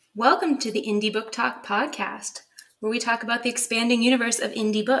Welcome to the Indie Book Talk podcast, where we talk about the expanding universe of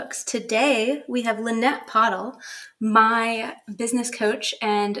indie books. Today, we have Lynette Pottle, my business coach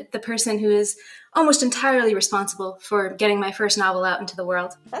and the person who is almost entirely responsible for getting my first novel out into the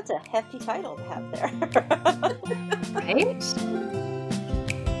world. That's a hefty title to have there. Right?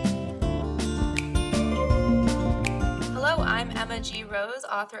 Hello, I'm Emma G. Rose,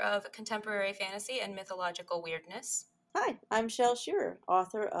 author of Contemporary Fantasy and Mythological Weirdness. Hi, I'm Shel Shearer,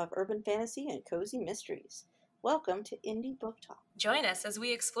 author of Urban Fantasy and Cozy Mysteries. Welcome to Indie Book Talk. Join us as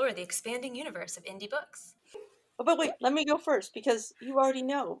we explore the expanding universe of indie books. Oh, but wait, let me go first because you already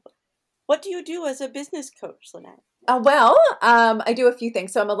know. What do you do as a business coach, Lynette? I do a few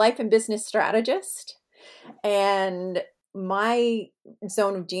things. So I'm a life and business strategist, and my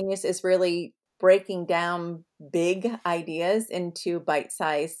zone of genius is really breaking down big ideas into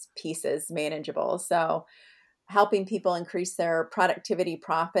bite-sized pieces, manageable. So helping people increase their productivity,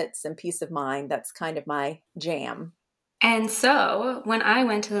 profits, and peace of mind. That's kind of my jam. And so when I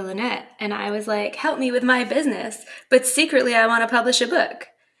went to Lynette and I was like, help me with my business, but secretly I want to publish a book,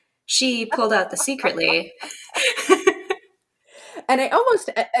 she pulled out the secretly. And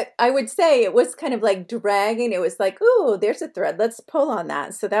I would say it was kind of like dragging. It was like, ooh, there's a thread. Let's pull on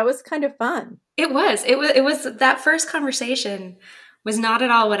that. So that was kind of fun. It was that first conversation was not at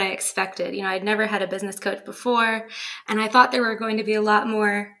all what I expected. You know, I'd never had a business coach before, and I thought there were going to be a lot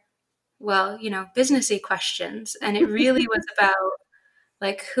more, businessy questions. And it really was about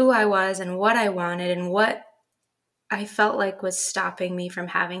like who I was and what I wanted and what I felt like was stopping me from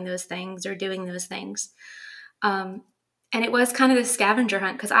having those things or doing those things. And it was kind of the scavenger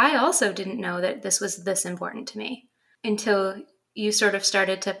hunt because I also didn't know that this was this important to me until you sort of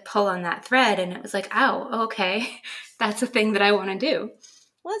started to pull on that thread, and it was like, oh, okay, that's a thing that I want to do.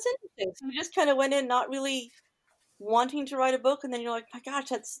 Well, that's interesting. So you just kind of went in not really wanting to write a book, and then you're like, my gosh,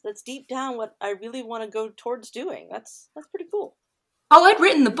 that's deep down what I really want to go towards doing. That's pretty cool. Oh, I'd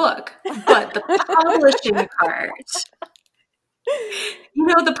written the book, but the publishing part, you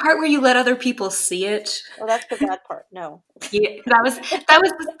know, the part where you let other people see it. Oh, that's the bad part. No. Yeah, that was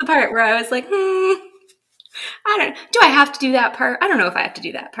the part where I was like, do I have to do that part? I don't know if I have to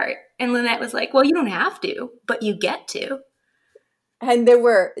do that part. And Lynette was like, well, you don't have to, but you get to. And there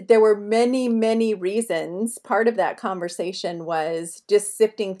were many, many reasons. Part of that conversation was just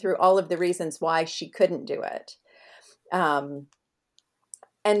sifting through all of the reasons why she couldn't do it. And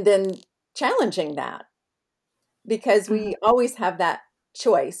then challenging that, because we always have that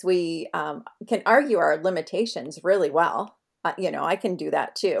choice. We can argue our limitations really well. I can do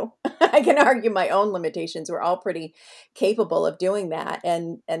that too. I can argue my own limitations. We're all pretty capable of doing that.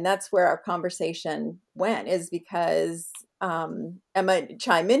 And that's where our conversation went, is because Emma,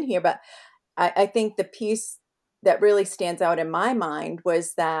 chime in here, but I think the piece that really stands out in my mind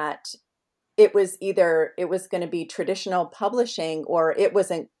was that it was going to be traditional publishing or it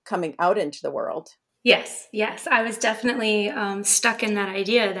wasn't coming out into the world. Yes. I was definitely stuck in that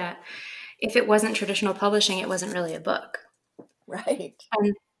idea that if it wasn't traditional publishing, it wasn't really a book. Right.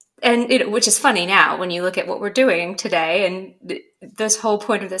 Which is funny now when you look at what we're doing today and this whole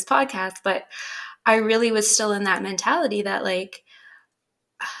point of this podcast. But I really was still in that mentality that like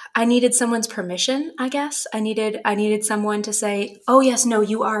I needed someone's permission, I guess. I needed someone to say, oh, yes, no,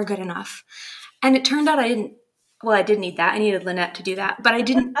 you are good enough. And it turned out I did need that. I needed Lynette to do that. But I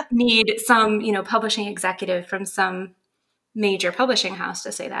didn't need some, publishing executive from some major publishing house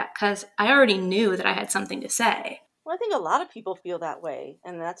to say that, because I already knew that I had something to say. Well, I think a lot of people feel that way,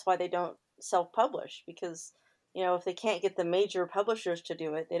 and that's why they don't self-publish, because if they can't get the major publishers to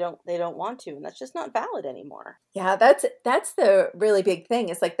do it, they don't want to, and that's just not valid anymore. Yeah, that's the really big thing.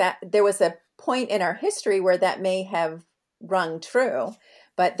 It's like that there was a point in our history where that may have rung true,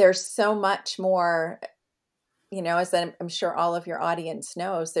 but there's so much more, as I'm sure all of your audience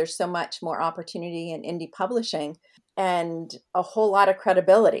knows, there's so much more opportunity in indie publishing and a whole lot of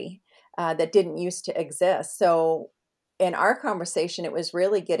credibility that didn't used to exist. So in our conversation, it was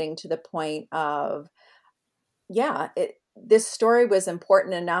really getting to the point of, this story was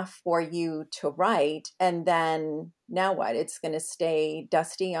important enough for you to write. And then now what? It's going to stay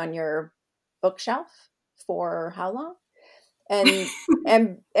dusty on your bookshelf for how long?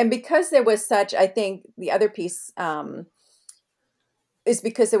 And and because there was such, I think the other piece is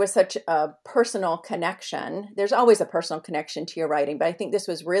because there was such a personal connection. There's always a personal connection to your writing, but I think this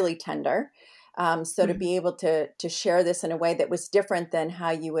was really tender. So to be able to share this in a way that was different than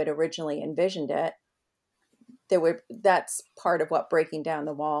how you had originally envisioned it, that's part of what breaking down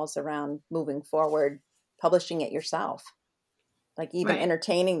the walls around moving forward, publishing it yourself, like even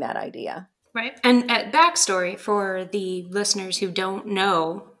entertaining that idea. Right. And backstory for the listeners who don't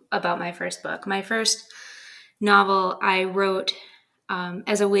know about my first book. My first novel I wrote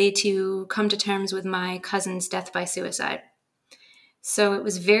as a way to come to terms with my cousin's death by suicide. So it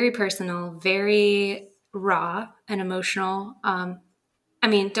was very personal, very raw and emotional. I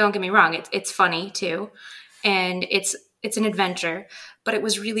mean, don't get me wrong; it's funny too, and it's an adventure. But it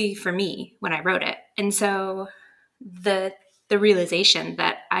was really for me when I wrote it, and so the realization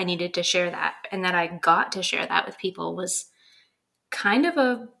that I needed to share that and that I got to share that with people was kind of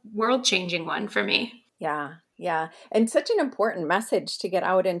a world changing one for me. Yeah. Yeah. And such an important message to get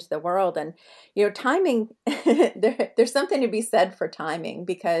out into the world. And, timing, there's something to be said for timing,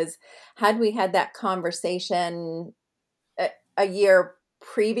 because had we had that conversation a year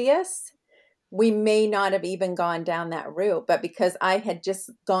previous, we may not have even gone down that route. But because I had just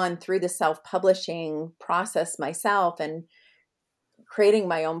gone through the self-publishing process myself and creating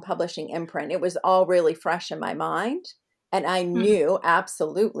my own publishing imprint, it was all really fresh in my mind. And I knew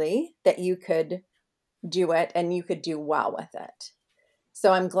absolutely that you could do it and you could do well with it.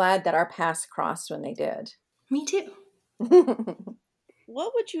 So I'm glad that our paths crossed when they did. Me too.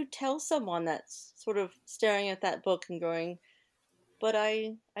 What would you tell someone that's sort of staring at that book and going, but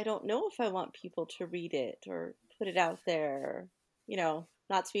I don't know if I want people to read it or put it out there,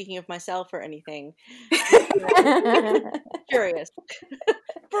 not speaking of myself or anything. Curious.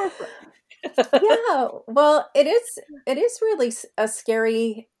 Yeah, well, it is really a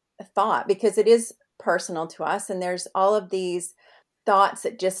scary thought, because it is personal to us, and there's all of these thoughts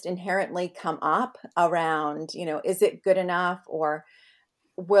that just inherently come up around, is it good enough, or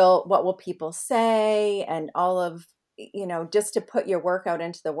what will people say, and all of, just to put your work out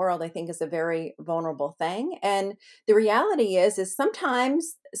into the world, I think is a very vulnerable thing. And the reality is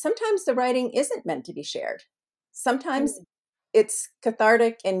sometimes the writing isn't meant to be shared. Sometimes it's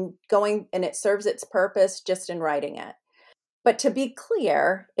cathartic and it serves its purpose just in writing it. But to be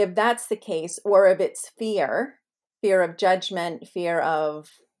clear, if that's the case, or if it's fear of judgment, fear of,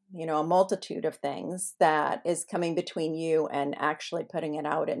 a multitude of things that is coming between you and actually putting it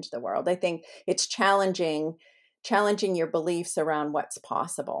out into the world, I think it's challenging your beliefs around what's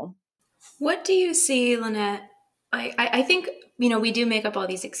possible. What do you see, Lynette? I think, we do make up all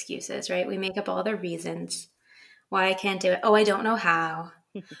these excuses, right? We make up all the reasons why I can't do it. Oh, I don't know how.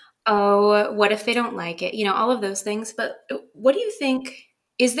 Oh, what if they don't like it? All of those things. But what do you think?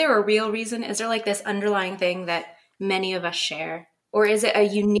 Is there a real reason? Is there like this underlying thing that many of us share? Or is it a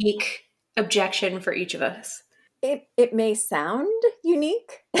unique objection for each of us? It may sound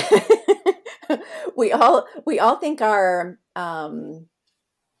unique. we all think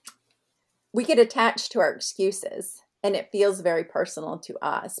we get attached to our excuses, and it feels very personal to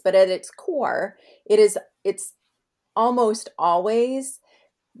us. But at its core, it's almost always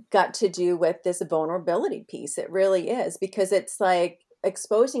got to do with this vulnerability piece. It really is, because it's like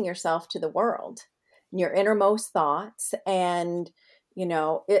exposing yourself to the world, your innermost thoughts, and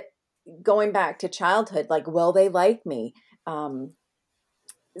it going back to childhood, like, will they like me?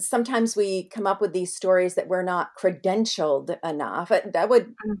 Sometimes we come up with these stories that we're not credentialed enough. That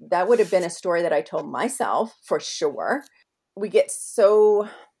would have been a story that I told myself for sure. We get so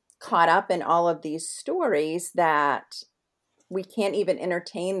caught up in all of these stories that we can't even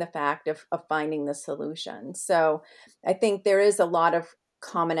entertain the fact of finding the solution. So I think there is a lot of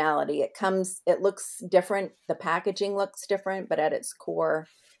commonality. It looks different. The packaging looks different, but at its core,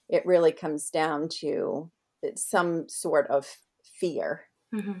 it really comes down to some sort of fear.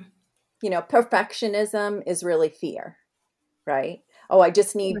 Mm-hmm. Perfectionism is really fear, right? Oh, I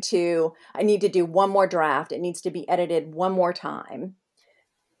need to do one more draft. It needs to be edited one more time.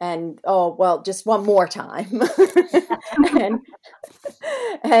 And, oh, well, just one more time.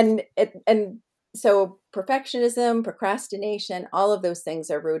 and so perfectionism, procrastination, all of those things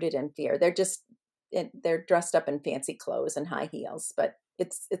are rooted in fear. They're dressed up in fancy clothes and high heels, but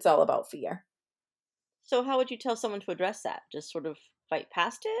it's all about fear. So how would you tell someone to address that? Just sort of fight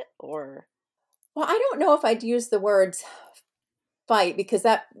past it, or? Well, I don't know if I'd use the words fight, because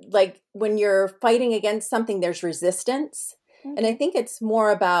that, like, when you're fighting against something, there's resistance. Mm-hmm. And I think it's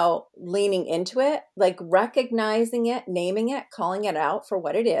more about leaning into it, like recognizing it, naming it, calling it out for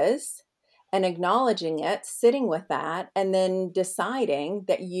what it is, and acknowledging it, sitting with that, and then deciding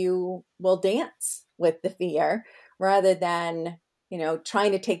that you will dance with the fear rather than,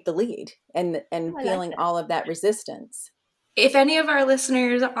 trying to take the lead and feeling all of that resistance. If any of our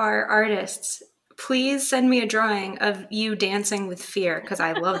listeners are artists, please send me a drawing of you dancing with fear, because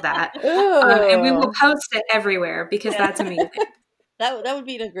I love that. And we will post it everywhere, because that's amazing. That would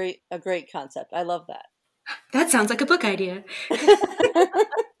be a great concept. I love that. That sounds like a book idea.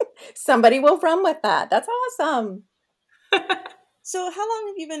 Somebody will run with that. That's awesome. So how long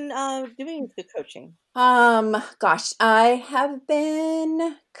have you been doing the coaching? Gosh, I have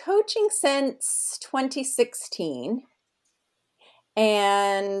been coaching since 2016,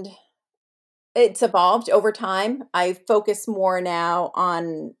 and it's evolved over time. I focus more now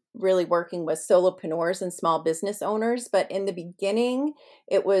on really working with solopreneurs and small business owners, but in the beginning,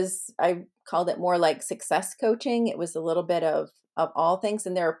 I called it more like success coaching. It was a little bit of all things,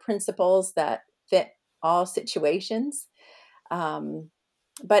 and there are principles that fit all situations. Um,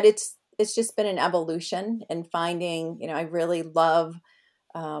 but it's just been an evolution and finding, I really love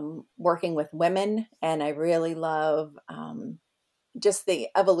working with women, and I really love just the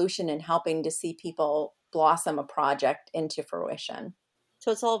evolution and helping to see people blossom a project into fruition.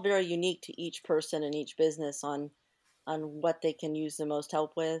 So it's all very unique to each person and each business on what they can use the most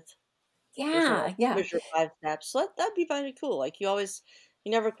help with. There's no Yeah, like, yeah. here's your 5 steps. So that'd be very cool. Like you're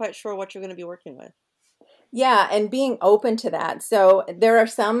never quite sure what you're going to be working with. Yeah, and being open to that. So there are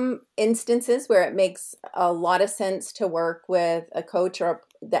some instances where it makes a lot of sense to work with a coach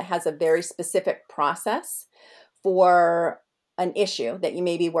that has a very specific process for an issue that you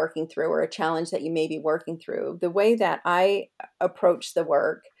may be working through or a challenge that you may be working through. The way that I approach the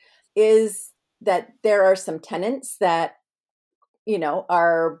work is that there are some tenets that,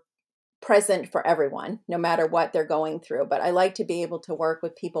 are present for everyone, no matter what they're going through. But I like to be able to work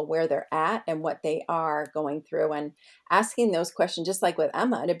with people where they're at and what they are going through, and asking those questions, just like with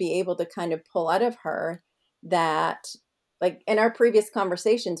Emma, to be able to kind of pull out of her that, like in our previous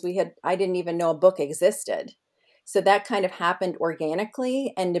conversations, I didn't even know a book existed. So that kind of happened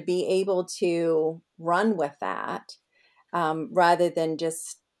organically, and to be able to run with that rather than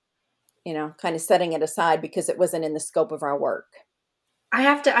just, kind of setting it aside because it wasn't in the scope of our work. I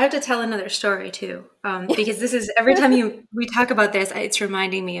have to tell another story too, because this is every time we talk about this, it's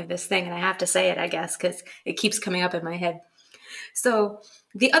reminding me of this thing, and I have to say it, I guess, because it keeps coming up in my head. So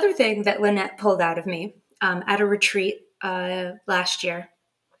the other thing that Lynette pulled out of me at a retreat last year,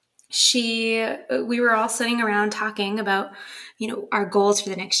 we were all sitting around talking about, our goals for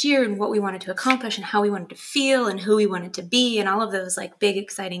the next year and what we wanted to accomplish and how we wanted to feel and who we wanted to be and all of those like big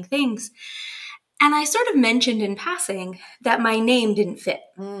exciting things. And I sort of mentioned in passing that my name didn't fit.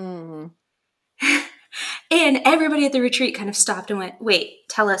 Mm. And everybody at the retreat kind of stopped and went, wait,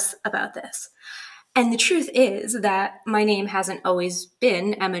 tell us about this. And the truth is that my name hasn't always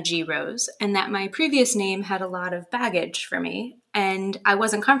been Emma G. Rose, and that my previous name had a lot of baggage for me, and I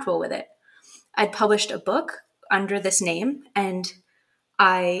wasn't comfortable with it. I'd published a book under this name, and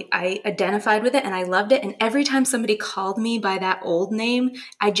I identified with it, and I loved it. And every time somebody called me by that old name,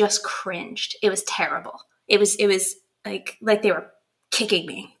 I just cringed. It was terrible. It was like they were kicking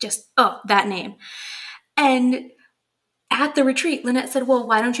me. Just, oh, that name. And at the retreat, Lynette said, well,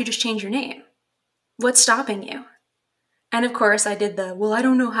 why don't you just change your name? What's stopping you? And of course, I did the, well, I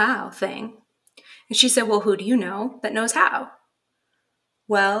don't know how thing. And she said, well, who do you know that knows how?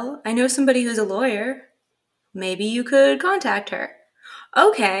 Well, I know somebody who's a lawyer. Maybe you could contact her.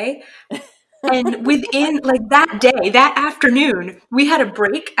 Okay. And within like that day, that afternoon, we had a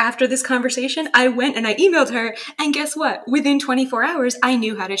break after this conversation. I went and I emailed her. And guess what? Within 24 hours, I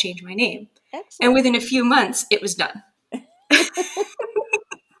knew how to change my name. Excellent. And within a few months, it was done.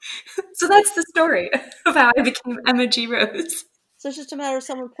 So that's the story of how I became Emma G. Rose. So it's just a matter of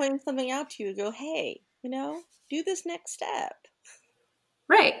someone pointing something out to you and go, hey, do this next step.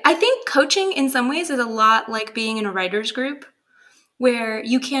 Right. I think coaching in some ways is a lot like being in a writer's group where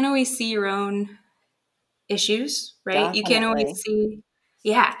you can't always see your own issues, right? Definitely. You can't always see,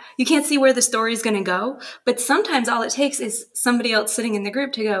 you can't see where the story is going to go. But sometimes all it takes is somebody else sitting in the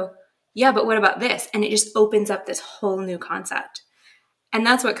group to go, yeah, but what about this? And it just opens up this whole new concept. And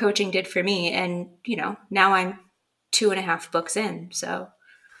that's what coaching did for me. And, now I'm 2.5 books in. So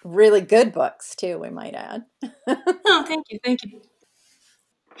really good books too, we might add. oh, thank you. Thank you.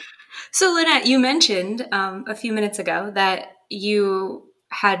 So Lynette, you mentioned a few minutes ago that you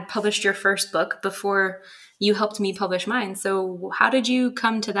had published your first book before you helped me publish mine. So how did you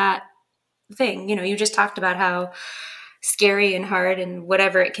come to that thing? You just talked about how scary and hard and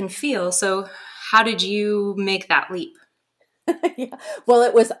whatever it can feel. So how did you make that leap? Yeah. Well,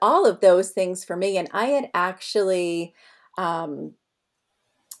 it was all of those things for me. And I had actually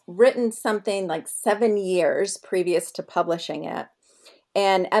written something like 7 years previous to publishing it.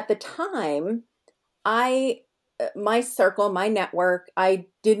 And at the time, my circle, my network, I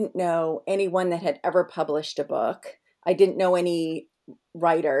didn't know anyone that had ever published a book. I didn't know any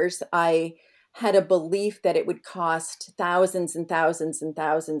writers. I had a belief that it would cost thousands and thousands and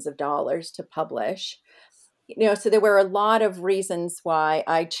thousands of dollars to publish. So there were a lot of reasons why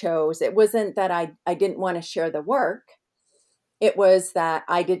I chose. It wasn't that I didn't want to share the work. It was that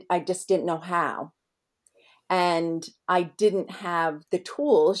I just didn't know how. And I didn't have the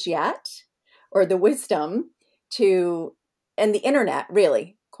tools yet or the wisdom and the internet,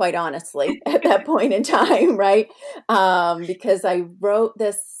 really, quite honestly, at that point in time, right? Because I wrote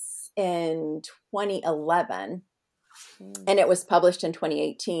this in 2011 and it was published in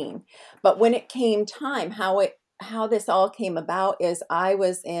 2018. But when it came time, how this all came about is I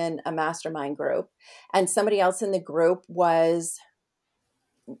was in a mastermind group and somebody else in the group was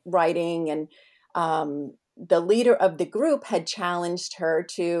writing, and the leader of the group had challenged her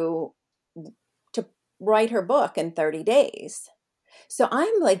to write her book in 30 days. So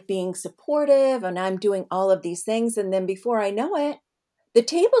I'm like being supportive and I'm doing all of these things. And then before I know it, the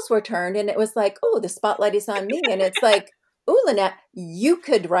tables were turned and it was like, oh, the spotlight is on me. And it's like, oh, Lynette, you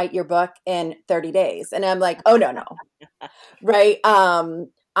could write your book in 30 days. And I'm like, oh, no. Right.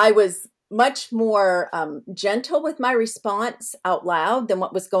 I was much more gentle with my response out loud than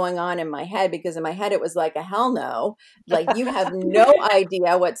what was going on in my head, because in my head, it was like a hell no. Like, you have no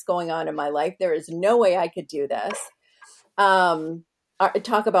idea what's going on in my life. There is no way I could do this.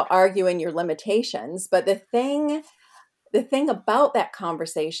 Talk about arguing your limitations. But the thing about that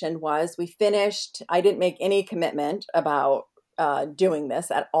conversation was we finished, I didn't make any commitment about doing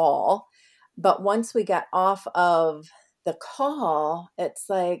this at all. But once we got off of the call, it's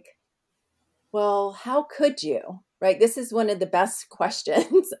like, well, how could you, right? This is one of the best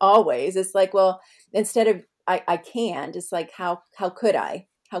questions always. It's like, well, instead of I can't, it's like, how could I?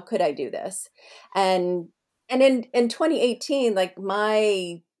 How could I do this? And in 2018, like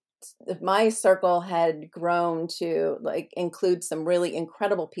my circle had grown to like include some really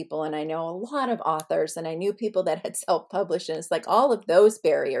incredible people. And I know a lot of authors, and I knew people that had self-published, and it's like all of those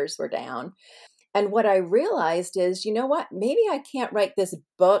barriers were down. And what I realized is, you know what, maybe I can't write this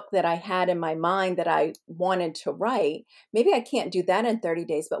book that I had in my mind that I wanted to write. Maybe I can't do that in 30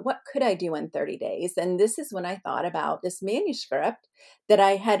 days, but what could I do in 30 days? And this is when I thought about this manuscript that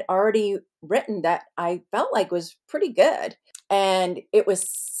I had already written that I felt like was pretty good. And it was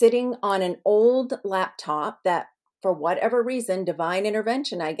sitting on an old laptop that, for whatever reason, divine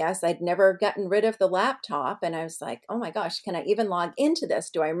intervention, I guess, I'd never gotten rid of the laptop. And I was like, oh my gosh, can I even log into this?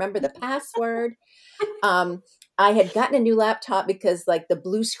 Do I remember the password? I had gotten a new laptop because like the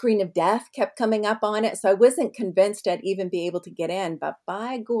blue screen of death kept coming up on it. So I wasn't convinced I'd even be able to get in, but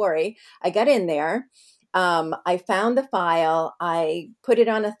by glory, I got in there. I found the file. I put it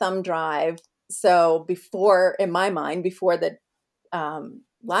on a thumb drive. So in my mind, before the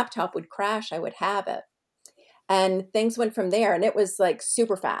laptop would crash, I would have it. And things went from there. And it was like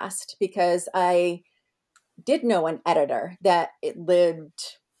super fast because I did know an editor that it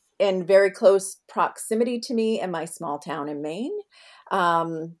lived in very close proximity to me in my small town in Maine.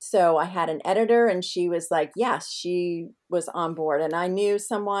 So I had an editor and she was like, yes, she was on board. And I knew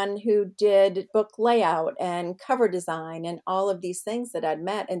someone who did book layout and cover design and all of these things that I'd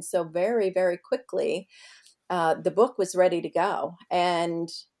met. And so very, very quickly, the book was ready to go. And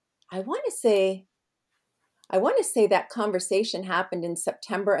I want to say that conversation happened in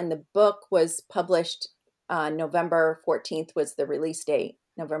September and the book was published November 14th was the release date,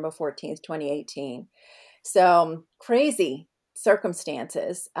 November 14th, 2018. So crazy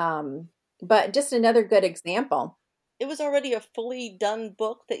circumstances, but just another good example. It was already a fully done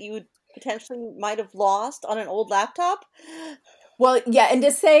book that you potentially might have lost on an old laptop. Well, yeah, and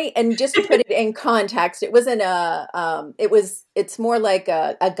just to put it in context, it wasn't it's more like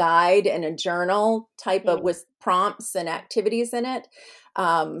a guide and a journal type of with prompts and activities in it.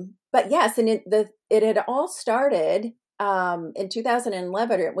 But yes, and it had all started in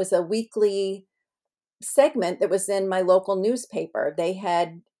 2011. It was a weekly segment that was in my local newspaper. They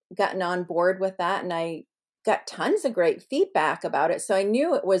had gotten on board with that, and I got tons of great feedback about it. So I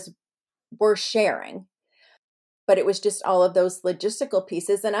knew it was worth sharing. But it was just all of those logistical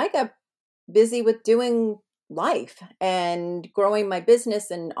pieces. And I got busy with doing life and growing my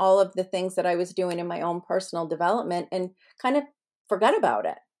business and all of the things that I was doing in my own personal development and kind of forgot about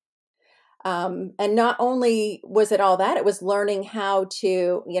it. And not only was it all that, it was learning how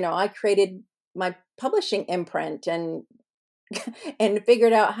to, I created my publishing imprint and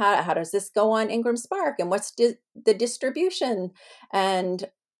figured out how does this go on Ingram Spark and what's the distribution and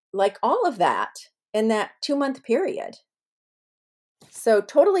like all of that in that 2-month period. So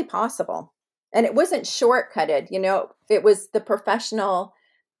totally possible. And it wasn't shortcutted, it was the professional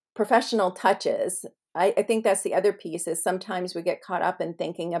touches. I think that's the other piece is sometimes we get caught up in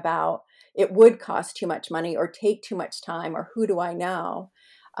thinking about it would cost too much money or take too much time or who do I know?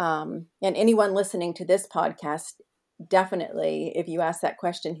 And anyone listening to this podcast, definitely, if you ask that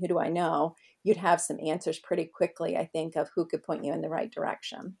question, who do I know? you'd have some answers pretty quickly, I think, of who could point you in the right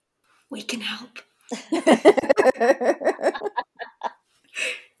direction. We can help.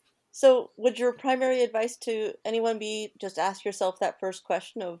 So would your primary advice to anyone be just ask yourself that first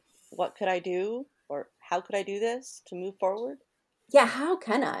question of what could I do or how could I do this to move forward? Yeah, how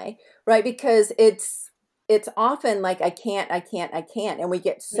can I? Right? Because it's often like I can't. And we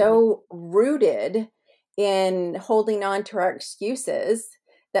get so rooted in holding on to our excuses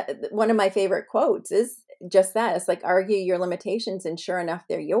that one of my favorite quotes is just that. It's like argue your limitations and sure enough,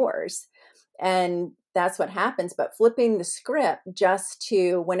 they're yours. And that's what happens. But flipping the script just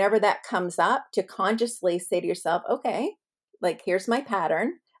to whenever that comes up to consciously say to yourself, okay, like here's my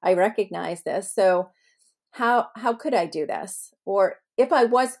pattern. I recognize this. So how could I do this? Or if I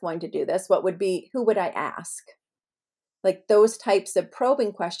was going to do this, who would I ask? Like those types of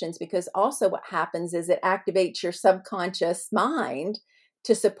probing questions, because also what happens is it activates your subconscious mind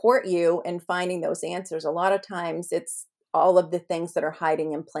to support you in finding those answers. A lot of times it's all of the things that are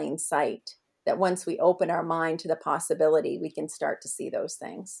hiding in plain sight, that once we open our mind to the possibility, we can start to see those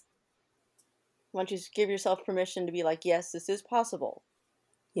things. Once you give yourself permission to be like, yes, this is possible.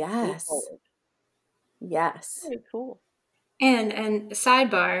 Yes. Yes. Very cool. And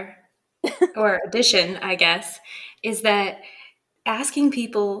sidebar or addition, I guess, is that asking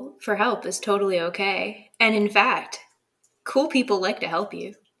people for help is totally okay. And in fact, cool people like to help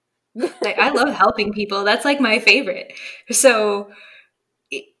you. Like I love helping people. That's like my favorite. So,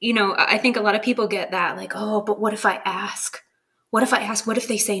 you know, I think a lot of people get that like, oh, but what if I ask? What if I ask? What if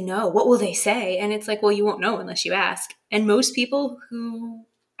they say no? What will they say? And it's like, well, you won't know unless you ask. And most people who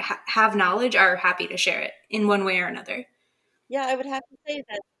have knowledge are happy to share it in one way or another. Yeah, I would have to say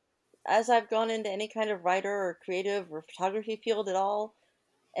that as I've gone into any kind of writer or creative or photography field at all,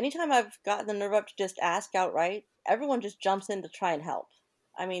 anytime I've gotten the nerve up to just ask outright, everyone just jumps in to try and help.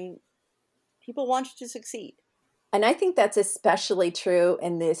 I mean, people want you to succeed. And I think that's especially true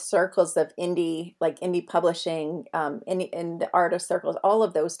in the circles of indie publishing, in the artist circles, all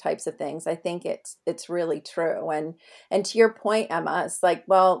of those types of things. I think it's really true. And to your point, Emma, it's like,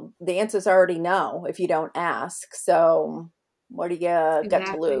 well, the answer's already no if you don't ask. So what do you got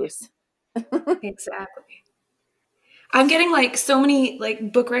to lose? Exactly. I'm getting like so many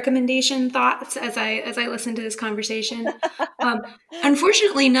like book recommendation thoughts as I listen to this conversation.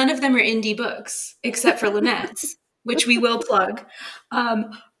 Unfortunately, none of them are indie books except for Lynette's, which we will plug.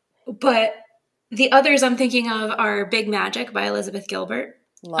 But the others I'm thinking of are Big Magic by Elizabeth Gilbert,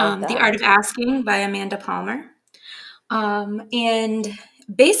 The Art of Asking by Amanda Palmer, and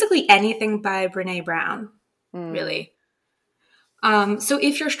basically anything by Brene Brown, really. So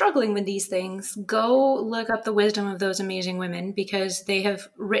if you're struggling with these things, go look up the wisdom of those amazing women because they have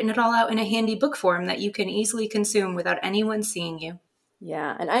written it all out in a handy book form that you can easily consume without anyone seeing you.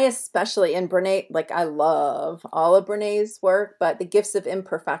 Yeah, and I especially, in Brene, like I love all of Brene's work, but The Gifts of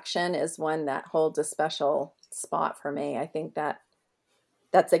Imperfection is one that holds a special spot for me. I think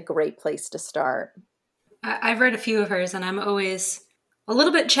that's a great place to start. I've read a few of hers, and I'm always a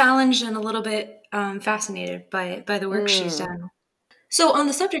little bit challenged and a little bit fascinated by the work she's done. So on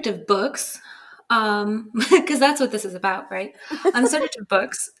the subject of books, because that's what this is about, right? On the subject of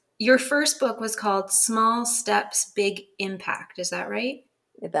books, your first book was called Small Steps, Big Impact. Is that right?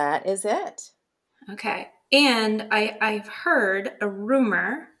 That is it. Okay. And I've heard a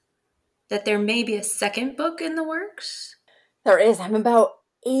rumor that there may be a second book in the works. There is. I'm about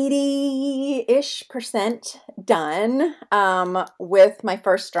 80-ish% done with my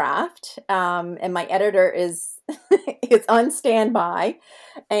first draft. And my editor is on standby.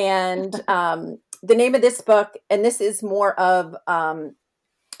 And the name of this book, and this is more of an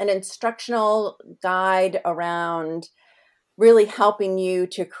instructional guide around really helping you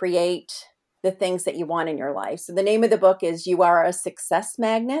to create the things that you want in your life. So the name of the book is You Are a Success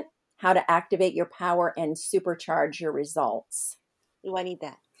Magnet, How to Activate Your Power and Supercharge Your Results. Ooh, I need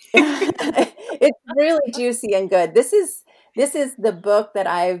that. It's really juicy and good. This is the book that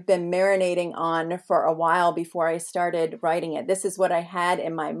I've been marinating on for a while before I started writing it. This is what I had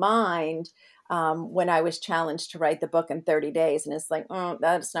in my mind when I was challenged to write the book in 30 days. And it's like, oh,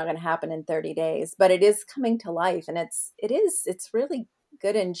 that's not going to happen in 30 days. But it is coming to life. And it's really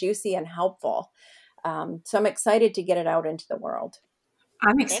good and juicy and helpful. So I'm excited to get it out into the world.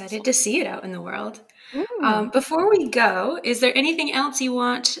 I'm excited to see it out in the world. Before we go, is there anything else you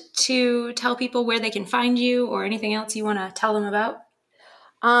want to tell people where they can find you or anything else you want to tell them about?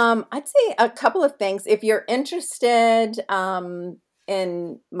 I'd say a couple of things. If you're interested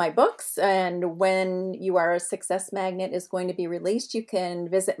in my books and when You Are a Success Magnet is going to be released, you can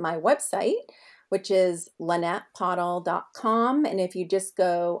visit my website, which is LynettePottle.com. And if you just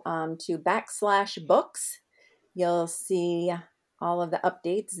go to /books, you'll see all of the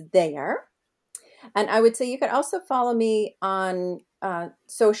updates there. And I would say you could also follow me on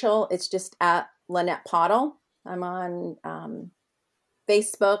social. It's just at Lynette Pottle. I'm on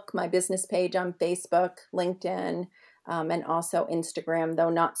Facebook, my business page on Facebook, LinkedIn, and also Instagram, though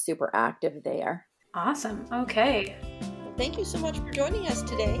not super active there. Awesome. Okay. Thank you so much for joining us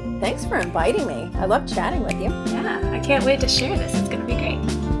today. Thanks for inviting me. I love chatting with you. Yeah, I can't wait to share this. It's going to be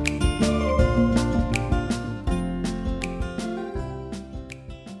great.